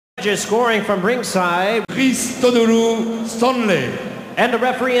Scoring from ringside, Stanley. And the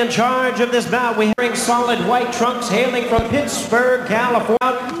referee in charge of this bout, wearing solid white trunks, hailing from Pittsburgh,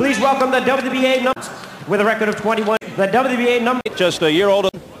 California. Please welcome the WBA numbers with a record of 21. The WBA number, just a year older,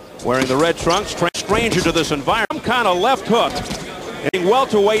 wearing the red trunks, stranger to this environment. Some kind of left hook. Hitting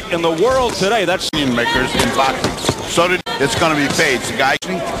welterweight in the world today. That's makers in boxing. So it's going to be Page, the guy.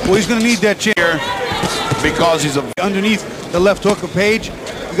 Well, he's going to need that chair because he's underneath the left hook of Page.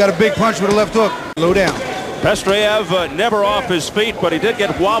 You got a big punch with a left hook. Low down. Pestriaev never off his feet, but he did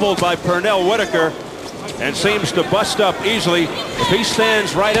get wobbled by Pernell Whitaker and seems to bust up easily if he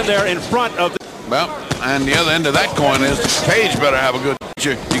stands right in there in front of the... Well, and the other end of that coin is Page better have a good...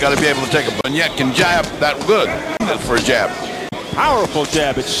 You got to be able to take a... And yet can jab that good for a jab. Powerful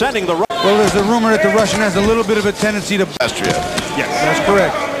jab. It's sending the... Well, there's a rumor that the Russian has a little bit of a tendency to... Pestriaev. Yes, that's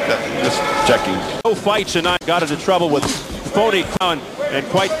correct. Just checking. No fights tonight. Got into trouble with phony clown and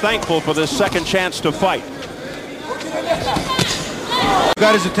quite thankful for this second chance to fight.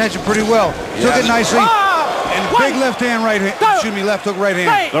 Got his attention pretty well. Took it nicely. And big left hand, right hand. Excuse me, left hook, right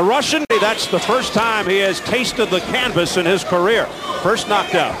hand. The Russian, that's the first time he has tasted the canvas in his career. First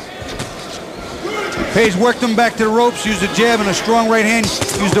knockdown. Page worked him back to the ropes, used a jab and a strong right hand,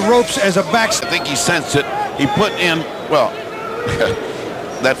 used the ropes as a back. I think he sensed it. He put in, well,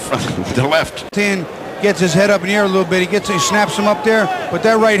 that front, the left hand gets his head up in the air a little bit. He snaps him up there, but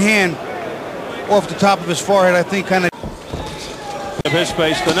that right hand off the top of his forehead, I think, kind of. Of his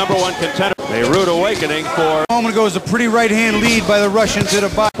face, the #1 contender. A rude awakening for. A moment ago was a pretty right hand lead by the Russian to the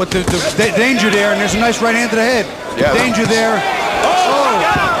bottom, but the danger there, and there's a nice right hand to the head. Yeah. Danger there. A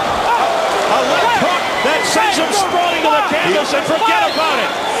left hook that sends him sprawling to the canvas, and forget about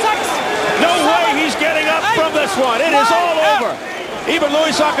it. No way he's getting up from this one. It is all over. Even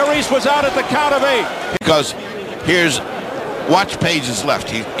Luis Zacharias was out at the count of 8. Because watch Page's left.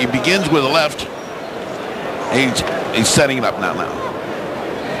 He begins with a left. He's setting it up now.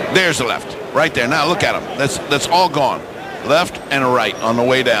 There's the left, right there. Now look at him. That's all gone. Left and a right on the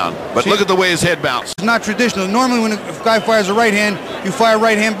way down. But look at the way his head bounced. It's not traditional. Normally when a guy fires a right hand, you fire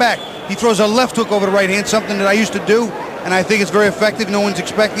right hand back. He throws a left hook over the right hand, something that I used to do, and I think it's very effective. No one's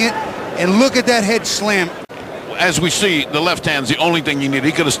expecting it. And look at that head slam. As we see, the left hand's the only thing you need.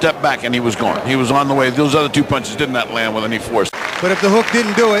 He could have stepped back and he was gone. He was on the way. Those other 2 punches did not land with any force. But if the hook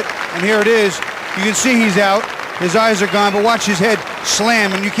didn't do it, and here it is, you can see he's out. His eyes are gone, but watch his head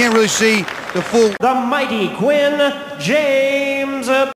slam, and you can't really see the full... The mighty Quinn James...